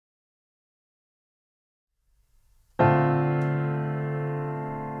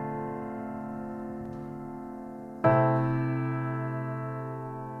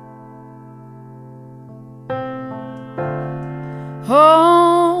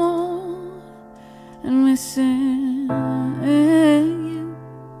missing you.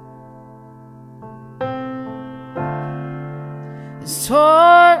 It's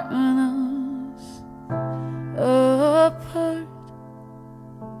torn us apart.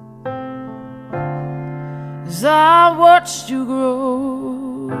 As I watched you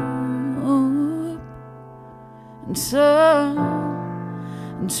grow up and turn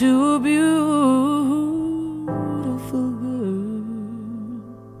into a beautiful girl.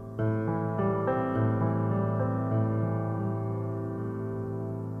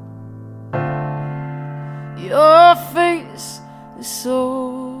 Your face is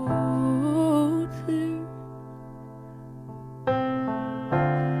so clear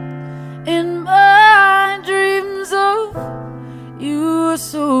in my dreams of you are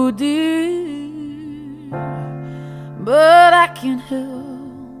so dear, but I can't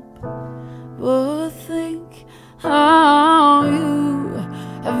help but think how you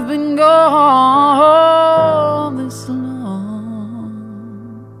have been gone this long.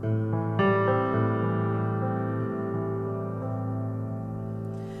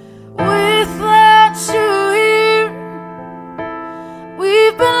 Without you here,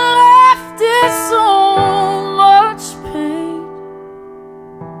 we've been left in so much pain.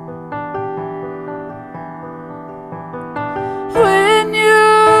 When you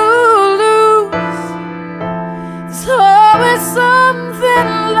lose, there's always something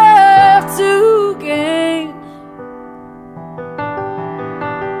left to gain.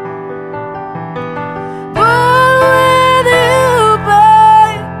 But with you,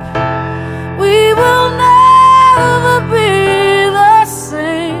 babe, we will never be the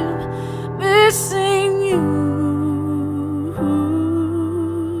same. Missing you.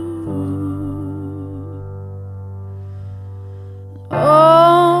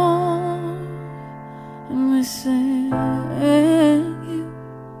 Oh, missing you.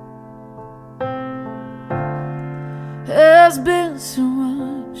 There's been so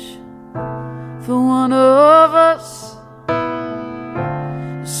much for one of us,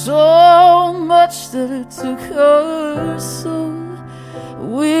 so much that it took her soul.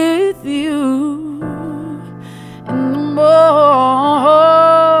 With you in the morning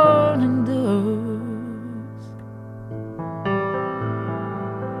dusk,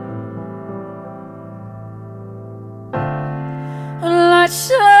 a light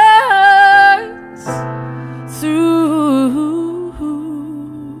shines through.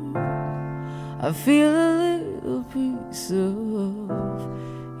 I feel a little piece of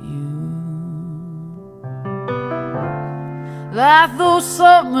you, like those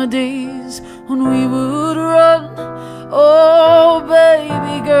summer days when we would run. Oh,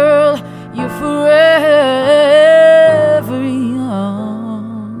 baby girl, you're forever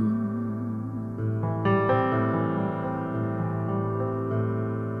young.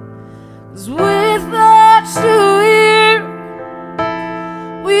 'Cause without you here,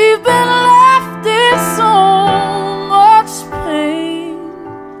 we've been left in so much pain.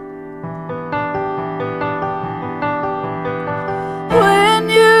 When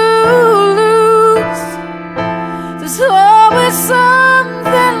you lose, there's always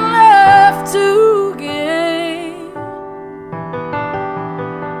something left to gain.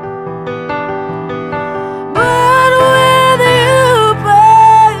 But with you,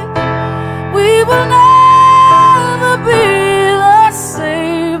 babe, we will never be the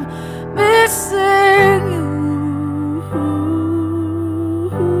same. Missing you.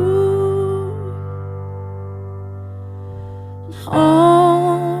 Oh,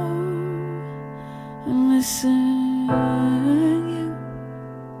 I'm missing you.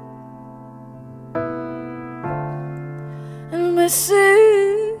 I'm missing